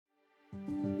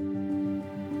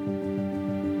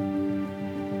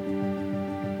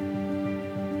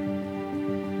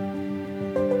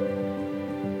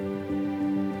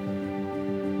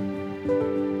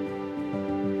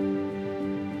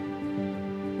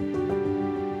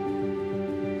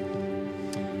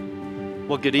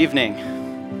Well, good evening.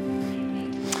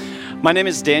 My name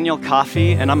is Daniel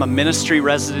Coffey, and I'm a ministry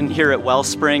resident here at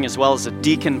Wellspring, as well as a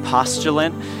deacon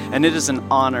postulant, and it is an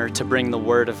honor to bring the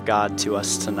Word of God to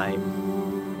us tonight.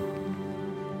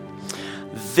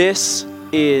 This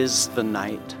is the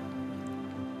night.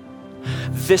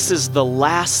 This is the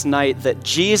last night that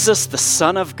Jesus, the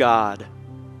Son of God,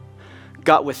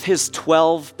 got with his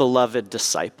 12 beloved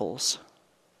disciples.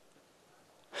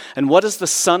 And what does the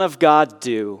Son of God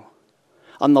do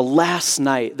on the last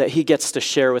night that he gets to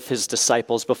share with his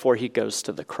disciples before he goes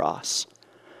to the cross?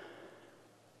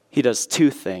 He does two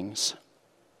things.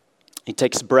 He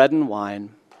takes bread and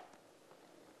wine,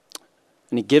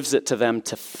 and he gives it to them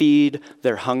to feed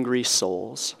their hungry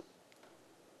souls.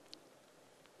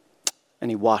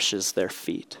 And he washes their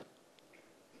feet.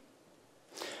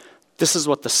 This is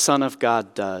what the Son of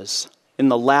God does in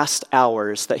the last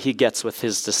hours that he gets with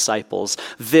his disciples.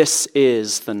 This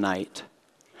is the night.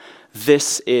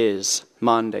 This is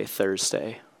Maundy,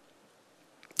 Thursday.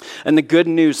 And the good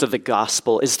news of the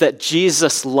gospel is that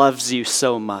Jesus loves you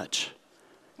so much.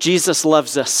 Jesus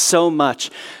loves us so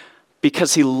much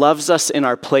because he loves us in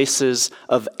our places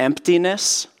of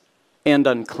emptiness and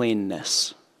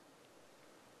uncleanness.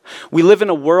 We live in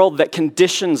a world that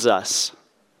conditions us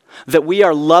that we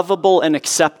are lovable and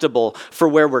acceptable for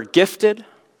where we're gifted,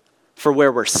 for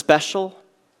where we're special,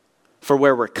 for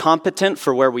where we're competent,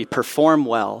 for where we perform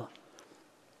well.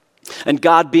 And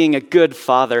God, being a good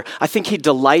Father, I think he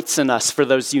delights in us for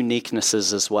those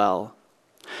uniquenesses as well.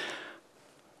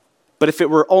 But if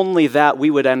it were only that, we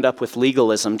would end up with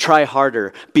legalism. Try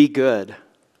harder, be good.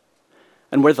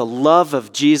 And where the love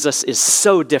of Jesus is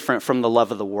so different from the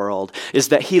love of the world is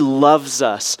that he loves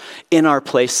us in our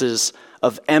places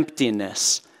of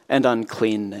emptiness and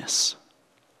uncleanness.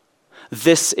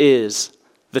 This is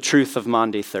the truth of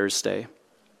Maundy Thursday.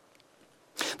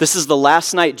 This is the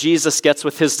last night Jesus gets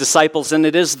with his disciples, and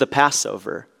it is the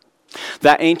Passover,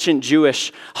 that ancient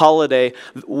Jewish holiday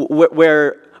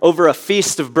where over a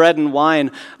feast of bread and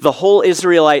wine, the whole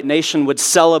Israelite nation would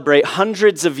celebrate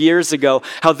hundreds of years ago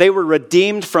how they were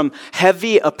redeemed from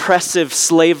heavy, oppressive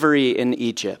slavery in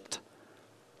Egypt.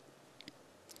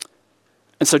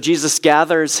 And so Jesus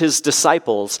gathers his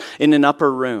disciples in an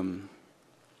upper room.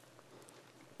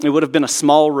 It would have been a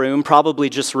small room, probably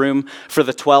just room for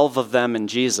the 12 of them and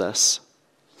Jesus.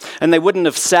 And they wouldn't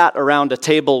have sat around a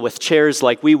table with chairs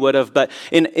like we would have, but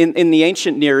in the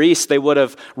ancient Near East, they would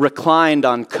have reclined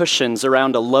on cushions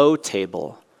around a low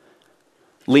table,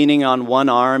 leaning on one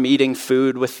arm, eating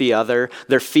food with the other,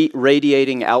 their feet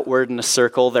radiating outward in a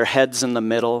circle, their heads in the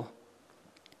middle.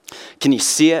 Can you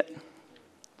see it?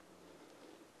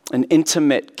 An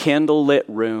intimate, candlelit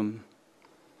room.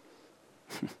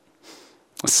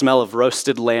 A smell of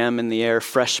roasted lamb in the air,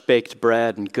 fresh baked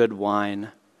bread, and good wine.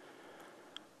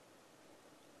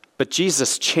 But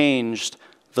Jesus changed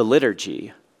the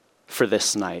liturgy for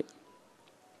this night.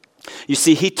 You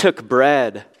see, he took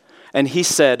bread and he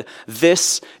said,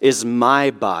 "This is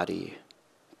my body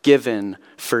given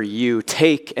for you.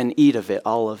 Take and eat of it,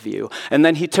 all of you." And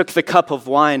then he took the cup of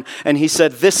wine and he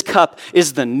said, "This cup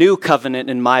is the new covenant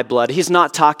in my blood." He's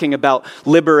not talking about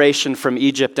liberation from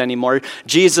Egypt anymore.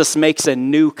 Jesus makes a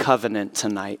new covenant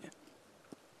tonight.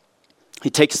 He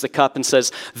takes the cup and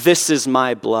says, "This is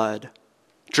my blood.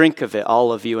 Drink of it,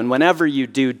 all of you. And whenever you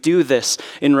do, do this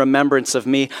in remembrance of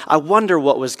me." I wonder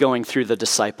what was going through the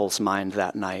disciples' mind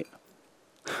that night.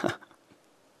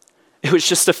 It was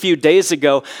just a few days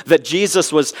ago that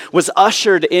Jesus was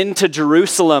ushered into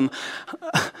Jerusalem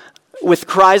with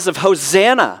cries of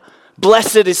Hosanna.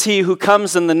 Blessed is he who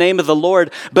comes in the name of the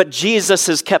Lord. But Jesus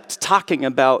has kept talking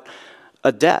about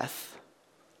a death.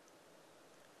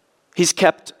 He's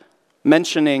kept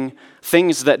mentioning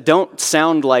things that don't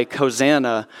sound like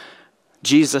Hosanna.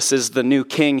 Jesus is the new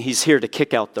king. He's here to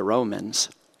kick out the Romans.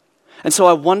 And so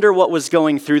I wonder what was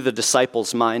going through the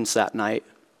disciples' minds that night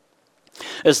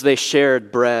as they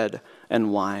shared bread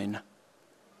and wine.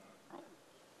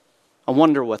 I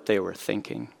wonder what they were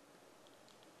thinking.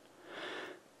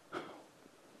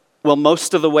 Well,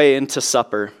 most of the way into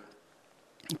supper,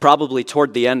 probably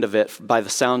toward the end of it, by the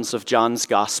sounds of John's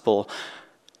gospel,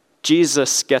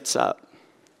 Jesus gets up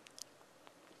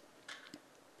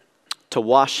to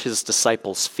wash his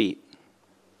disciples' feet.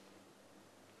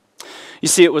 You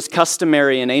see, it was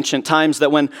customary in ancient times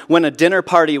that when a dinner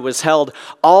party was held,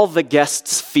 all the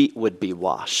guests' feet would be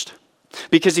washed.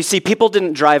 Because you see, people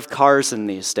didn't drive cars in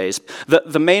these days.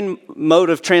 The main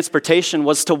mode of transportation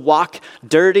was to walk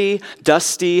dirty,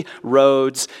 dusty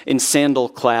roads in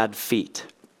sandal-clad feet.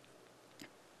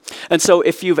 And so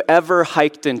if you've ever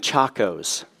hiked in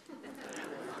Chacos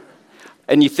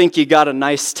and you think you got a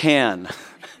nice tan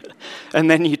and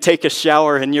then you take a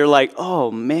shower and you're like,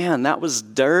 oh man, that was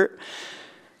dirt.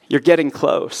 You're getting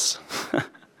close.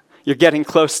 You're getting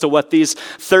close to what these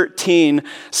 13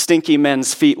 stinky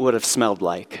men's feet would have smelled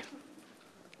like.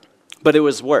 But it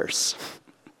was worse.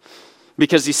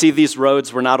 Because you see, these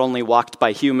roads were not only walked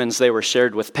by humans, they were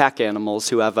shared with pack animals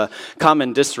who have a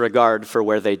common disregard for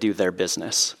where they do their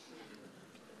business.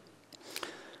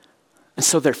 And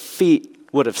so their feet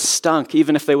would have stunk.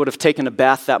 Even if they would have taken a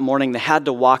bath that morning, they had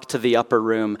to walk to the upper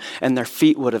room, and their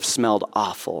feet would have smelled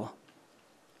awful.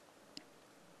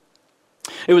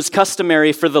 It was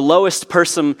customary for the lowest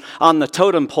person on the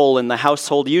totem pole in the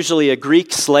household, usually a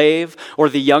Greek slave or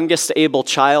the youngest able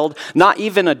child. Not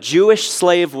even a Jewish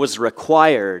slave was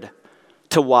required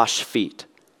to wash feet.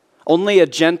 Only a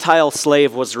Gentile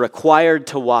slave was required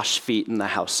to wash feet in the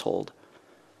household.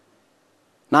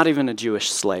 Not even a Jewish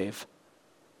slave.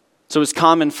 So it was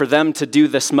common for them to do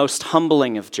this most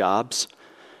humbling of jobs.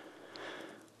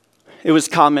 It was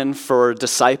common for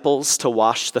disciples to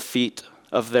wash the feet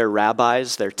of their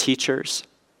rabbis, their teachers.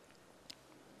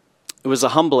 It was a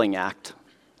humbling act,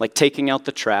 like taking out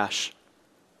the trash.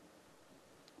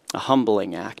 A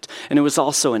humbling act. And it was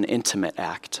also an intimate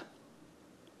act.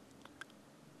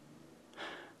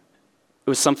 It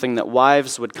was something that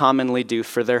wives would commonly do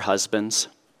for their husbands.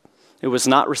 It was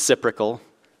not reciprocal.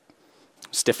 It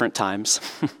was different times.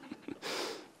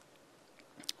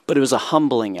 But it was a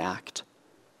humbling act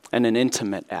and an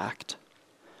intimate act.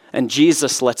 And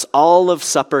Jesus lets all of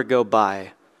supper go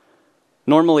by.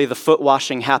 Normally the foot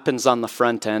washing happens on the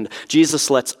front end. Jesus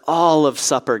lets all of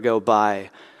supper go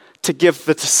by to give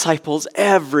the disciples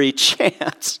every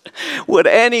chance. Would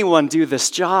anyone do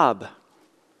this job?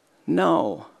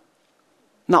 No.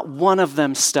 Not one of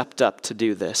them stepped up to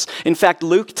do this. In fact,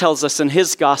 Luke tells us in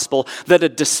his gospel that a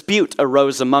dispute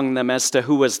arose among them as to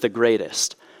who was the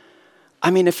greatest.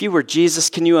 I mean, if you were Jesus,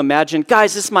 can you imagine?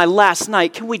 Guys, this is my last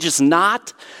night. Can we just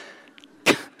not?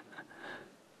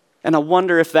 And I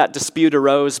wonder if that dispute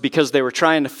arose because they were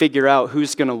trying to figure out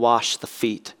who's going to wash the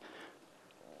feet.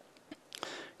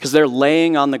 Because they're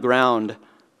laying on the ground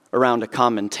around a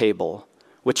common table,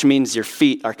 which means your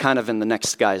feet are kind of in the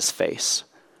next guy's face.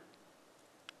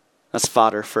 That's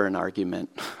fodder for an argument.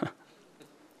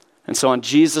 And so on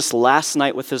Jesus' last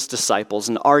night with his disciples,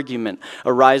 an argument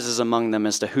arises among them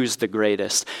as to who's the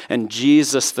greatest. And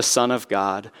Jesus, the Son of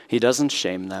God, he doesn't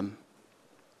shame them.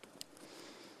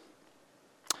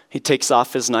 He takes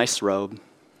off his nice robe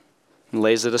and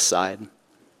lays it aside. And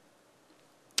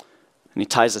he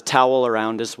ties a towel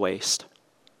around his waist.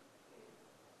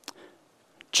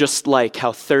 Just like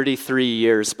how 33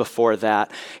 years before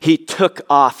that, he took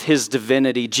off his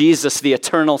divinity, Jesus, the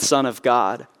eternal Son of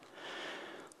God,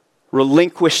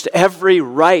 relinquished every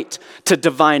right to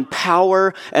divine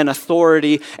power and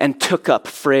authority and took up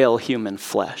frail human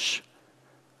flesh.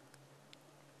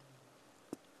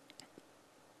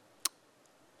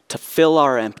 To fill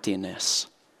our emptiness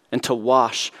and to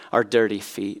wash our dirty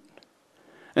feet.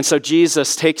 And so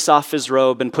Jesus takes off his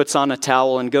robe and puts on a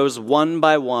towel and goes one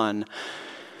by one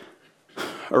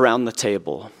around the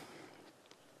table.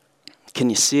 Can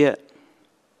you see it?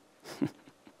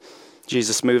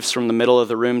 Jesus moves from the middle of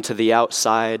the room to the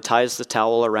outside, ties the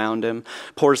towel around him,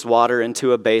 pours water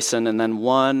into a basin, and then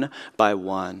one by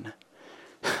one,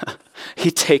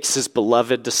 he takes his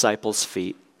beloved disciples'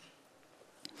 feet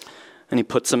and he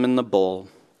puts them in the bowl.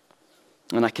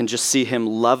 And I can just see him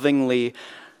lovingly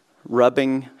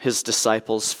rubbing his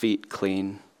disciples' feet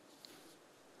clean.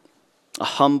 A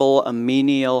humble, a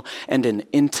menial, and an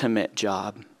intimate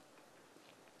job.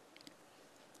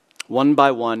 One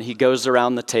by one, he goes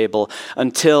around the table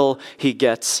until he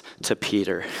gets to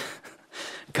Peter.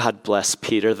 God bless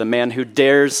Peter, the man who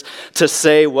dares to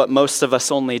say what most of us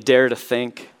only dare to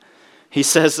think. It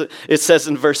says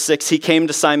in verse 6, he came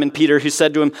to Simon Peter, who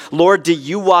said to him, Lord, do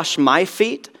you wash my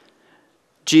feet?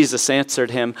 Jesus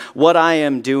answered him, what I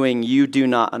am doing you do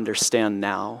not understand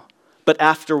now, but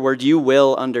afterward you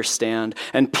will understand.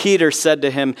 And Peter said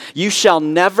to him, you shall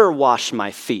never wash my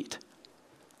feet.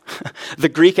 The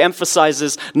Greek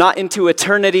emphasizes not into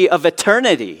eternity of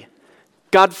eternity.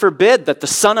 God forbid that the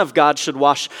Son of God should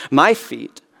wash my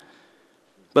feet.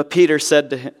 But Peter said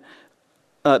to him,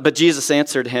 but Jesus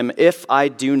answered him, if I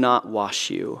do not wash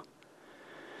you,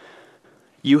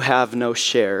 you have no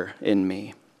share in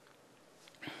me.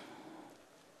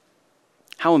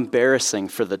 How embarrassing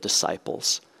for the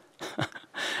disciples.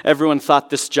 Everyone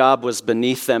thought this job was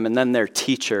beneath them, and then their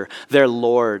teacher, their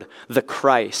Lord, the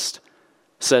Christ,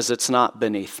 says it's not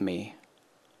beneath me.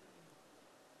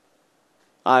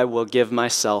 I will give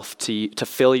myself to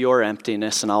fill your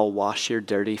emptiness, and I'll wash your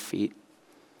dirty feet.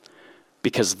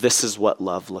 Because this is what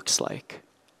love looks like.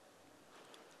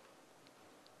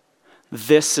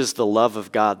 This is the love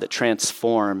of God that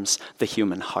transforms the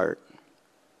human heart.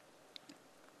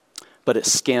 But it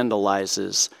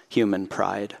scandalizes human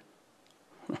pride.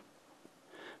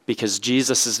 Because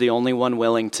Jesus is the only one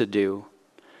willing to do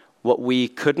what we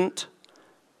couldn't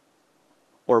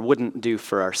or wouldn't do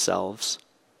for ourselves.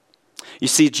 You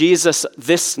see, Jesus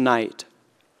this night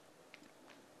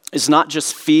is not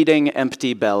just feeding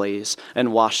empty bellies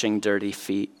and washing dirty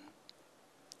feet.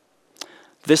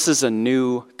 This is a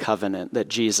new covenant that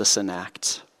Jesus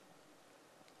enacts.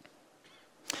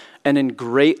 And in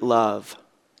great love,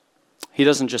 he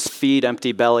doesn't just feed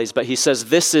empty bellies, but he says,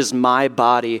 this is my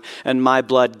body and my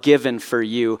blood given for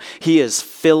you. He is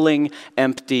filling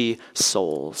empty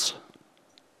souls.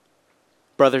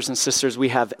 Brothers and sisters, we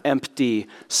have empty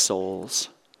souls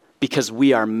because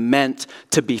we are meant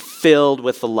to be filled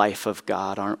with the life of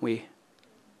God, aren't we?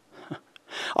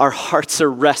 Our hearts are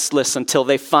restless until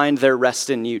they find their rest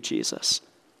in you, Jesus.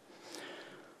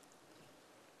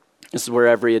 This is where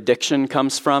every addiction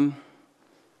comes from,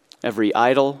 every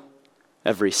idol,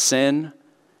 every sin,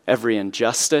 every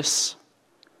injustice,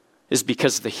 is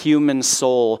because the human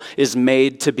soul is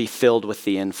made to be filled with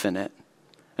the infinite.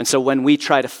 And so when we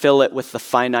try to fill it with the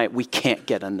finite, we can't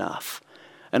get enough.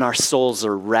 And our souls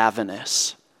are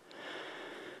ravenous.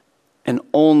 And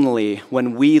only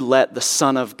when we let the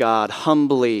Son of God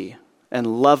humbly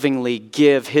and lovingly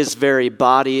give his very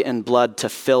body and blood to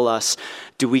fill us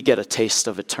do we get a taste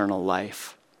of eternal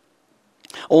life.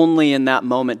 Only in that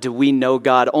moment do we know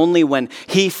God. Only when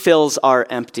he fills our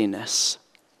emptiness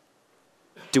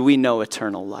do we know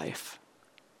eternal life.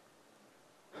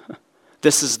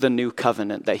 This is the new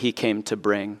covenant that he came to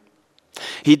bring.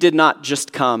 He did not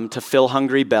just come to fill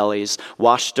hungry bellies,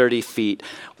 wash dirty feet,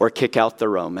 or kick out the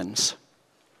Romans.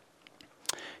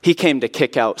 He came to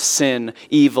kick out sin,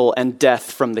 evil, and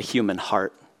death from the human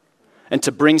heart and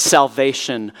to bring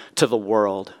salvation to the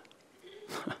world.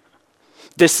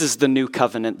 This is the new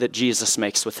covenant that Jesus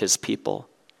makes with his people.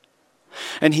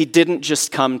 And he didn't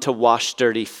just come to wash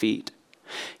dirty feet.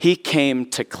 He came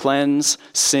to cleanse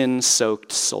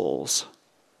sin-soaked souls.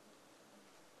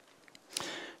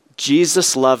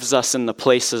 Jesus loves us in the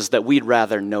places that we'd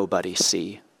rather nobody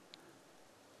see.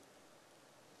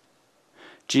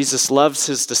 Jesus loves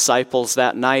his disciples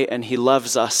that night, and he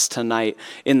loves us tonight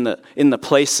in the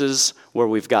places where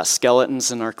we've got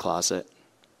skeletons in our closet.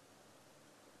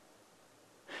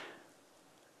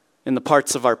 In the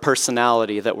parts of our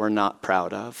personality that we're not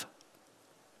proud of.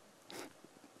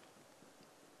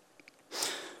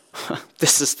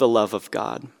 This is the love of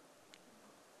God.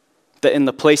 That in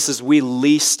the places we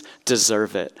least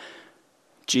deserve it,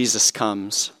 Jesus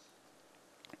comes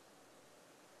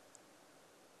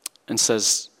and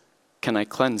says, can I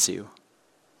cleanse you?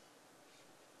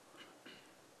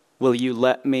 Will you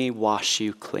let me wash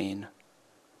you clean?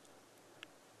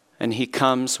 And he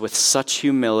comes with such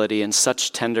humility and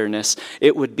such tenderness.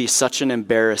 It would be such an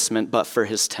embarrassment but for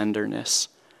his tenderness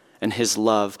and his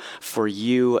love for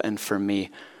you and for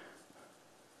me.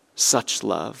 Such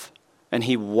love. And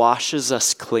he washes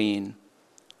us clean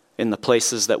in the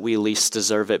places that we least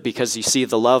deserve it. Because you see,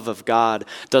 the love of God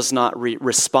does not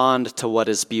respond to what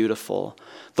is beautiful.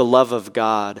 The love of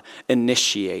God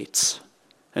initiates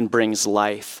and brings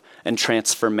life and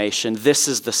transformation. This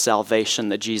is the salvation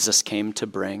that Jesus came to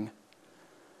bring.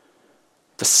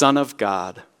 The Son of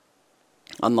God,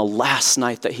 on the last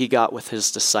night that he got with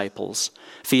his disciples,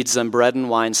 feeds them bread and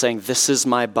wine, saying, this is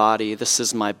my body, this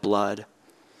is my blood.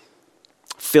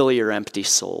 Fill your empty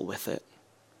soul with it.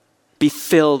 Be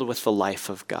filled with the life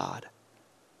of God.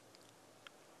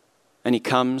 And he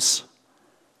comes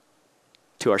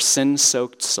to our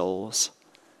sin-soaked souls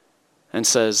and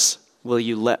says, will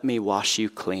you let me wash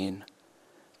you clean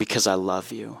because I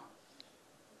love you?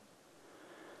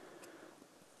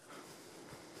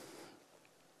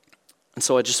 And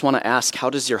so I just want to ask, how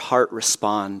does your heart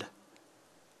respond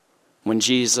when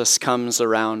Jesus comes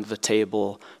around the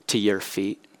table to your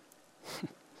feet?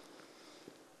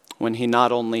 When he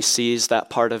not only sees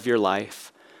that part of your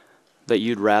life that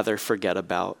you'd rather forget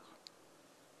about,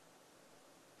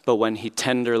 but when he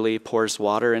tenderly pours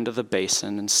water into the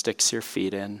basin and sticks your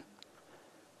feet in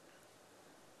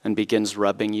and begins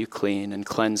rubbing you clean and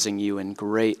cleansing you in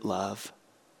great love,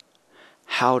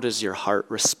 how does your heart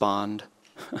respond?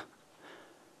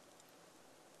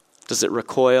 Does it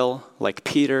recoil like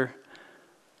Peter?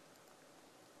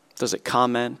 Does it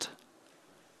comment?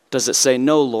 Does it say,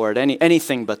 no, Lord,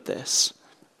 anything but this?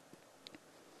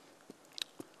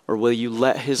 Or will you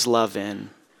let his love in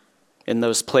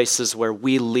those places where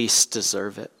we least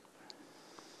deserve it?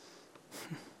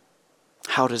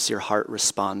 How does your heart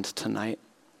respond tonight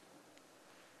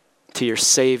to your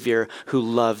Savior who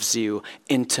loves you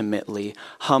intimately,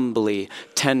 humbly,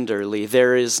 tenderly.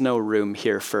 There is no room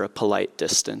here for a polite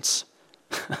distance.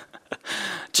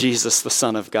 Jesus, the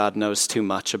Son of God, knows too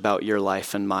much about your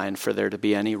life and mine for there to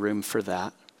be any room for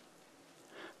that.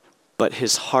 But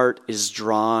his heart is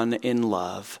drawn in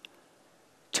love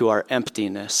to our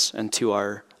emptiness and to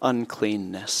our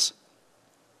uncleanness.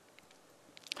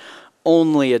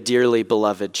 Only a dearly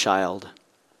beloved child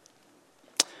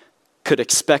could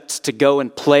expect to go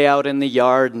and play out in the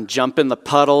yard and jump in the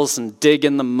puddles and dig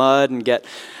in the mud and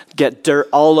get dirt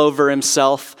all over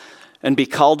himself and be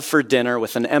called for dinner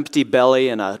with an empty belly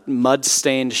and a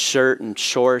mud-stained shirt and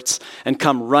shorts and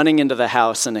come running into the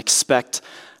house and expect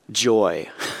joy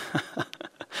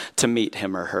to meet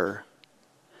him or her.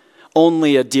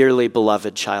 Only a dearly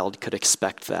beloved child could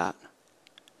expect that.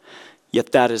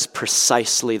 Yet that is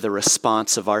precisely the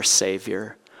response of our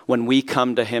Savior when we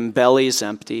come to him, bellies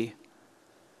empty,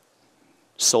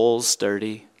 souls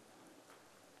dirty.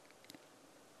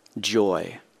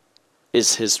 Joy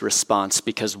is his response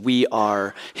because we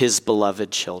are his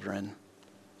beloved children.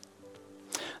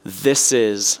 This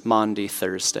is Maundy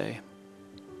Thursday.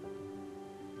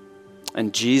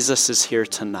 And Jesus is here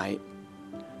tonight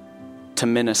to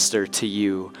minister to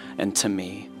you and to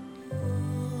me.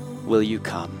 Will you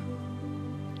come?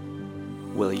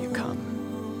 Will you come?